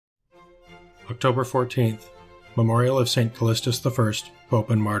October 14th, Memorial of St. Callistus I, Pope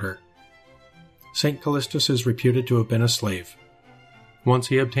and Martyr. St. Callistus is reputed to have been a slave. Once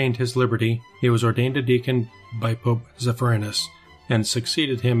he obtained his liberty, he was ordained a deacon by Pope Zephyrinus and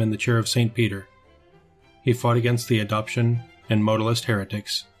succeeded him in the chair of St. Peter. He fought against the adoption and modalist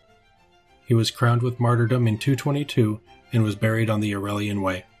heretics. He was crowned with martyrdom in 222 and was buried on the Aurelian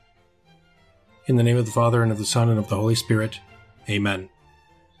Way. In the name of the Father, and of the Son, and of the Holy Spirit. Amen.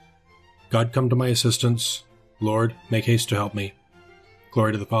 God, come to my assistance. Lord, make haste to help me.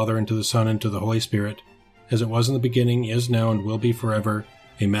 Glory to the Father, and to the Son, and to the Holy Spirit, as it was in the beginning, is now, and will be forever.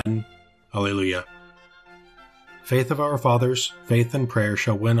 Amen. Alleluia. Faith of our fathers, faith and prayer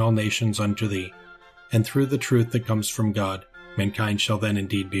shall win all nations unto thee, and through the truth that comes from God, mankind shall then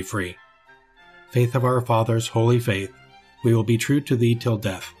indeed be free. Faith of our fathers, holy faith, we will be true to thee till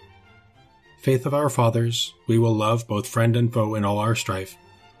death. Faith of our fathers, we will love both friend and foe in all our strife,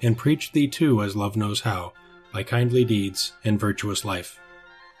 and preach thee too as love knows how, by kindly deeds and virtuous life.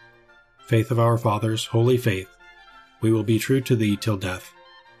 Faith of our fathers, holy faith, we will be true to thee till death.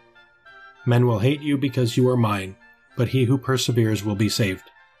 Men will hate you because you are mine, but he who perseveres will be saved.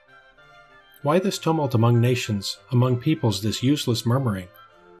 Why this tumult among nations, among peoples this useless murmuring?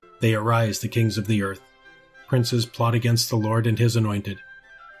 They arise, the kings of the earth. Princes plot against the Lord and his anointed.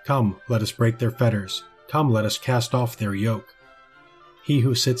 Come, let us break their fetters. Come, let us cast off their yoke. He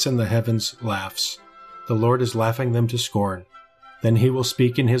who sits in the heavens laughs. The Lord is laughing them to scorn. Then he will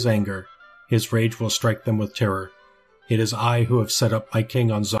speak in his anger. His rage will strike them with terror. It is I who have set up my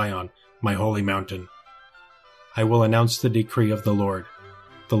king on Zion, my holy mountain. I will announce the decree of the Lord.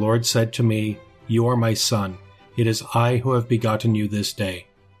 The Lord said to me, You are my son. It is I who have begotten you this day.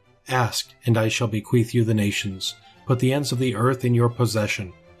 Ask, and I shall bequeath you the nations. Put the ends of the earth in your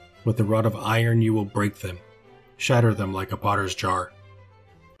possession. With the rod of iron you will break them. Shatter them like a potter's jar.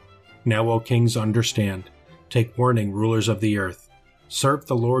 Now, O kings, understand. Take warning, rulers of the earth. Serve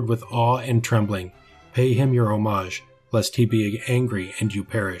the Lord with awe and trembling. Pay him your homage, lest he be angry and you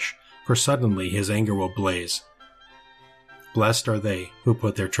perish, for suddenly his anger will blaze. Blessed are they who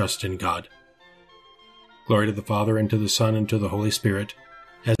put their trust in God. Glory to the Father, and to the Son, and to the Holy Spirit,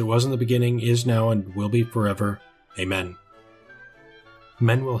 as it was in the beginning, is now, and will be forever. Amen.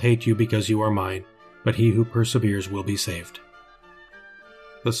 Men will hate you because you are mine, but he who perseveres will be saved.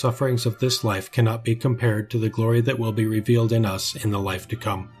 The sufferings of this life cannot be compared to the glory that will be revealed in us in the life to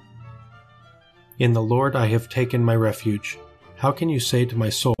come. In the Lord I have taken my refuge. How can you say to my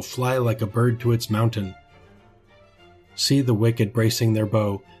soul, Fly like a bird to its mountain? See the wicked bracing their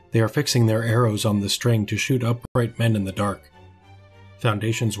bow. They are fixing their arrows on the string to shoot upright men in the dark.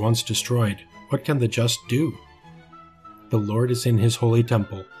 Foundations once destroyed, what can the just do? The Lord is in his holy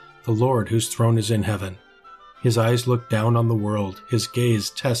temple, the Lord whose throne is in heaven. His eyes look down on the world, his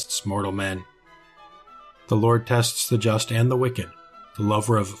gaze tests mortal men. The Lord tests the just and the wicked. The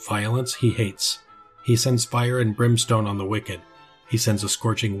lover of violence he hates. He sends fire and brimstone on the wicked. He sends a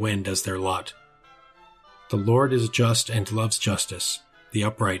scorching wind as their lot. The Lord is just and loves justice. The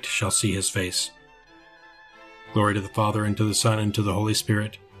upright shall see his face. Glory to the Father, and to the Son, and to the Holy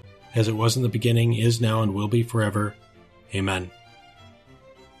Spirit, as it was in the beginning, is now, and will be forever. Amen.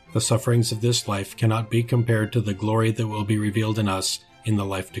 The sufferings of this life cannot be compared to the glory that will be revealed in us in the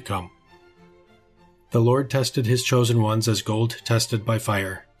life to come. The Lord tested his chosen ones as gold tested by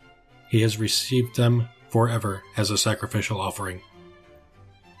fire. He has received them forever as a sacrificial offering.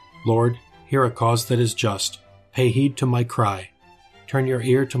 Lord, hear a cause that is just. Pay heed to my cry. Turn your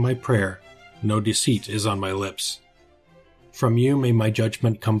ear to my prayer. No deceit is on my lips. From you may my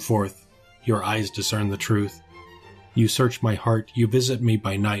judgment come forth. Your eyes discern the truth. You search my heart, you visit me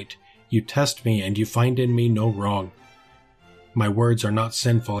by night. You test me, and you find in me no wrong. My words are not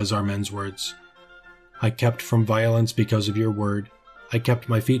sinful as are men's words. I kept from violence because of your word. I kept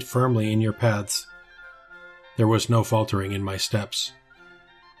my feet firmly in your paths. There was no faltering in my steps.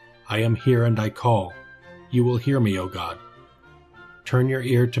 I am here and I call. You will hear me, O God. Turn your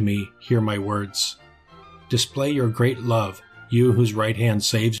ear to me, hear my words. Display your great love, you whose right hand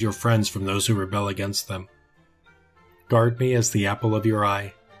saves your friends from those who rebel against them. Guard me as the apple of your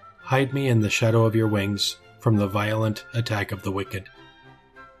eye. Hide me in the shadow of your wings from the violent attack of the wicked.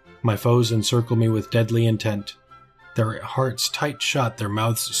 My foes encircle me with deadly intent. Their hearts tight shut, their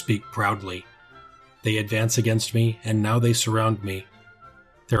mouths speak proudly. They advance against me, and now they surround me.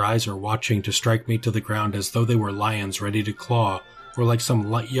 Their eyes are watching to strike me to the ground as though they were lions ready to claw, or like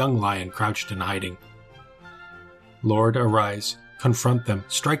some young lion crouched in hiding. Lord, arise, confront them,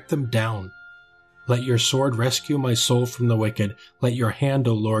 strike them down. Let your sword rescue my soul from the wicked. Let your hand,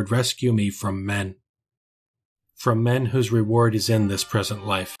 O Lord, rescue me from men whose reward is in this present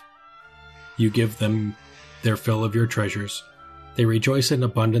life. You give them their fill of your treasures. They rejoice in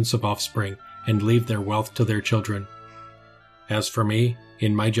abundance of offspring, and leave their wealth to their children. As for me,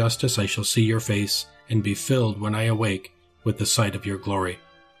 in my justice I shall see your face, and be filled when I awake with the sight of your glory.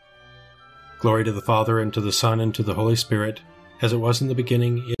 Glory to the Father, and to the Son, and to the Holy Spirit, as it was in the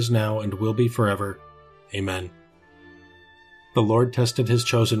beginning, is now, and will be forever. Amen. The Lord tested his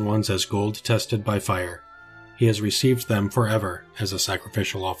chosen ones as gold tested by fire. He has received them forever as a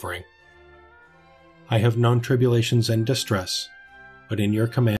sacrificial offering. I have known tribulations and distress, but in your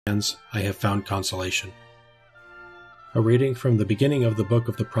commands I have found consolation. A reading from the beginning of the book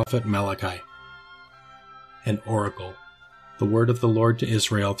of the prophet Malachi. An oracle, the word of the Lord to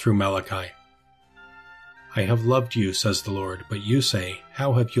Israel through Malachi. I have loved you, says the Lord, but you say,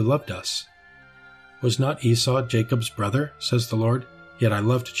 how have you loved us? Was not Esau Jacob's brother, says the Lord? Yet I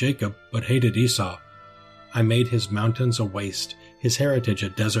loved Jacob, but hated Esau. I made his mountains a waste, his heritage a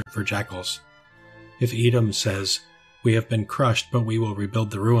desert for jackals. If Edom says, we have been crushed, but we will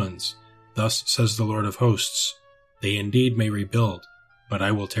rebuild the ruins, thus says the Lord of hosts, they indeed may rebuild, but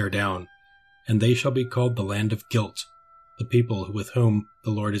I will tear down, and they shall be called the land of guilt, the people with whom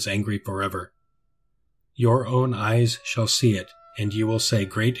the Lord is angry forever. Your own eyes shall see it, and you will say,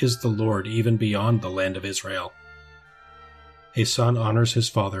 great is the Lord even beyond the land of Israel. A son honors his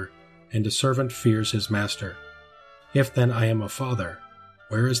father, and a servant fears his master. If then I am a father,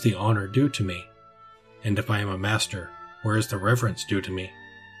 where is the honor due to me? And if I am a master, where is the reverence due to me?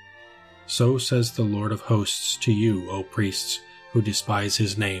 So says the Lord of hosts to you, O priests, who despise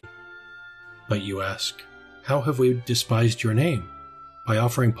his name. But you ask, how have we despised your name? By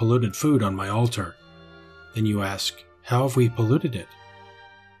offering polluted food on my altar. Then you ask, how have we polluted it?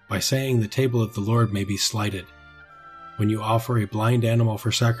 By saying the table of the Lord may be slighted. When you offer a blind animal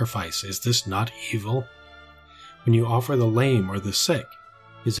for sacrifice, is this not evil? When you offer the lame or the sick,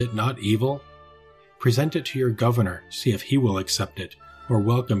 is it not evil? Present it to your governor, see if he will accept it, or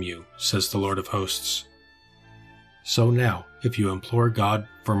welcome you, says the Lord of hosts. So now, if you implore God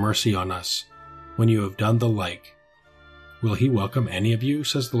for mercy on us, when you have done the like, will he welcome any of you,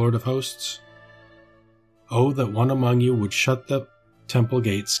 says the Lord of hosts? Oh, that one among you would shut the temple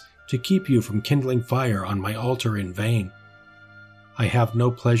gates to keep you from kindling fire on my altar in vain. I have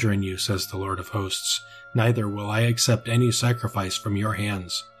no pleasure in you, says the Lord of hosts, neither will I accept any sacrifice from your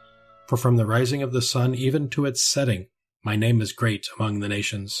hands. For from the rising of the sun even to its setting, my name is great among the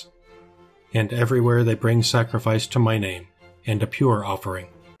nations. And everywhere they bring sacrifice to my name, and a pure offering.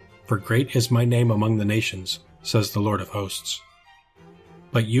 For great is my name among the nations, says the Lord of hosts.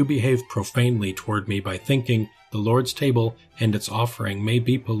 But you behave profanely toward me by thinking the Lord's table and its offering may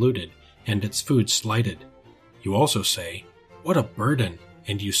be polluted, and its food slighted. You also say, what a burden,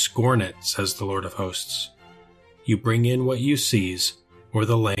 and you scorn it, says the Lord of hosts. You bring in what you seize, or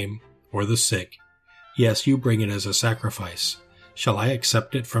the lame, or the sick. Yes, you bring it as a sacrifice. Shall I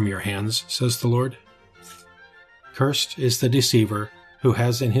accept it from your hands, says the Lord? Cursed is the deceiver who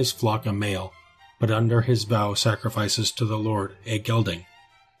has in his flock a male, but under his vow sacrifices to the Lord a gelding.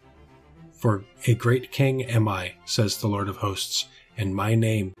 For a great king am I, says the Lord of hosts, and my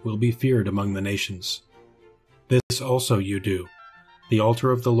name will be feared among the nations. This also you do. The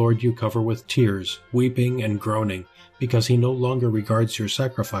altar of the Lord you cover with tears, weeping and groaning, because he no longer regards your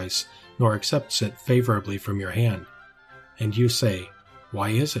sacrifice, nor accepts it favorably from your hand. And you say, why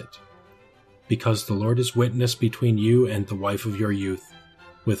is it? Because the Lord is witness between you and the wife of your youth,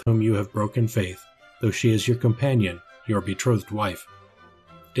 with whom you have broken faith, though she is your companion, your betrothed wife.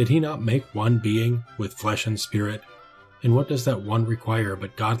 Did he not make one being with flesh and spirit? And what does that one require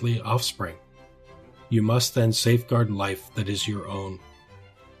but godly offspring? You must then safeguard life that is your own,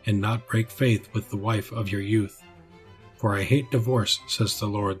 and not break faith with the wife of your youth. For I hate divorce, says the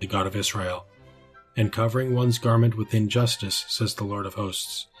Lord, the God of Israel. And covering one's garment with injustice, says the Lord of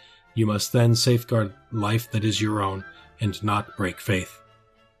hosts. You must then safeguard life that is your own, and not break faith.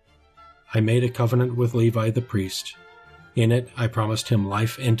 I made a covenant with Levi the priest. In it I promised him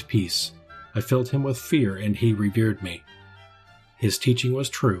life and peace. I filled him with fear, and he revered me. His teaching was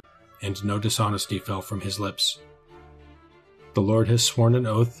true, and no dishonesty fell from his lips. The Lord has sworn an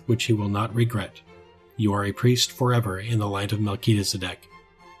oath which he will not regret. You are a priest forever in the line of Melchizedek.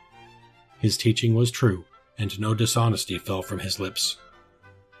 His teaching was true, and no dishonesty fell from his lips.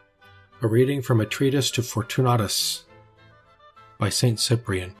 A reading from a treatise to Fortunatus by St.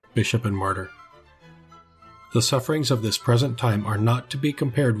 Cyprian, Bishop and Martyr. The sufferings of this present time are not to be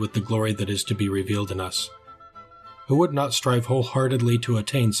compared with the glory that is to be revealed in us. Who would not strive wholeheartedly to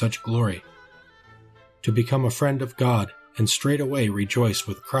attain such glory? To become a friend of God, and straightway rejoice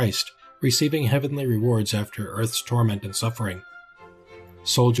with Christ, receiving heavenly rewards after earth's torment and suffering.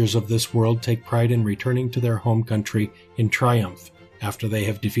 soldiers of this world take pride in returning to their home country in triumph after they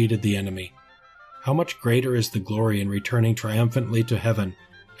have defeated the enemy. How much greater is the glory in returning triumphantly to heaven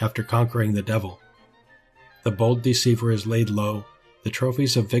after conquering the devil? The bold deceiver is laid low, the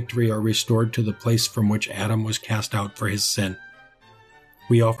trophies of victory are restored to the place from which Adam was cast out for his sin.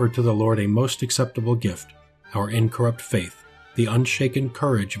 We offer to the Lord a most acceptable gift, our incorrupt faith, the unshaken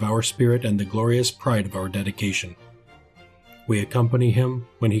courage of our spirit, and the glorious pride of our dedication. We accompany him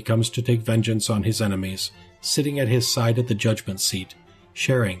when he comes to take vengeance on his enemies, sitting at his side at the judgment seat,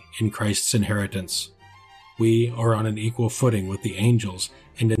 sharing in Christ's inheritance. We are on an equal footing with the angels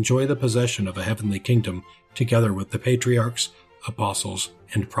and enjoy the possession of a heavenly kingdom together with the patriarchs, apostles,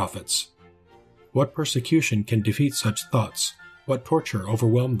 and prophets. What persecution can defeat such thoughts? What torture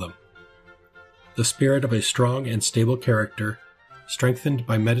overwhelm them? The spirit of a strong and stable character, strengthened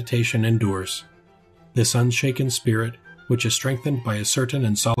by meditation, endures. This unshaken spirit, which is strengthened by a certain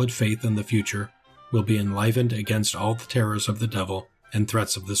and solid faith in the future, will be enlivened against all the terrors of the devil and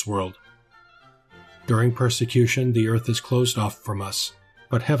threats of this world. During persecution, the earth is closed off from us,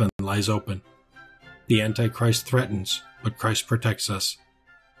 but heaven lies open. The Antichrist threatens, but Christ protects us.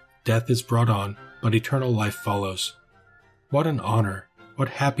 Death is brought on, but eternal life follows. What an honor, what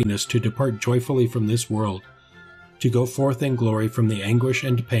happiness to depart joyfully from this world, to go forth in glory from the anguish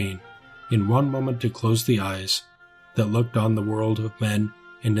and pain, in one moment to close the eyes that looked on the world of men,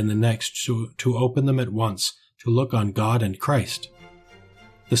 and in the next to open them at once, to look on God and Christ.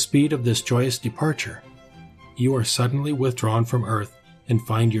 The speed of this joyous departure! You are suddenly withdrawn from earth and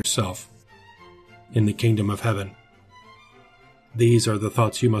find yourself in the kingdom of heaven. These are the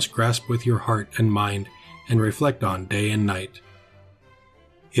thoughts you must grasp with your heart and mind and reflect on day and night.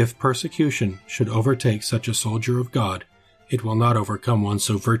 If persecution should overtake such a soldier of God, it will not overcome one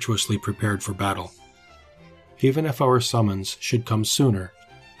so virtuously prepared for battle. Even if our summons should come sooner,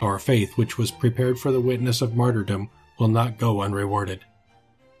 our faith, which was prepared for the witness of martyrdom, will not go unrewarded.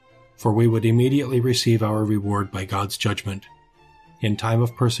 For we would immediately receive our reward by God's judgment. In time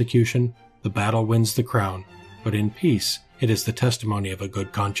of persecution, the battle wins the crown, but in peace it is the testimony of a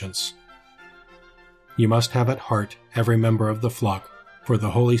good conscience. You must have at heart every member of the flock, for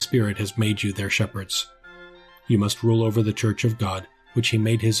the Holy Spirit has made you their shepherds. You must rule over the church of God, which he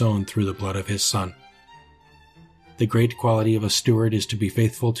made his own through the blood of his Son. The great quality of a steward is to be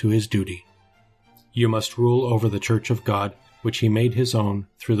faithful to his duty. You must rule over the church of God, which he made his own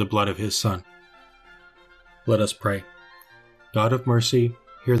through the blood of his Son. Let us pray. God of mercy,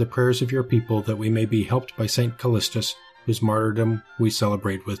 hear the prayers of your people that we may be helped by St. Callistus, whose martyrdom we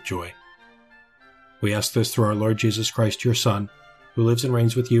celebrate with joy. We ask this through our Lord Jesus Christ, your Son, who lives and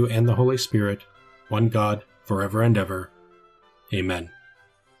reigns with you and the Holy Spirit, one God, forever and ever. Amen.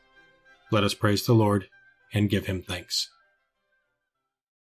 Let us praise the Lord and give him thanks.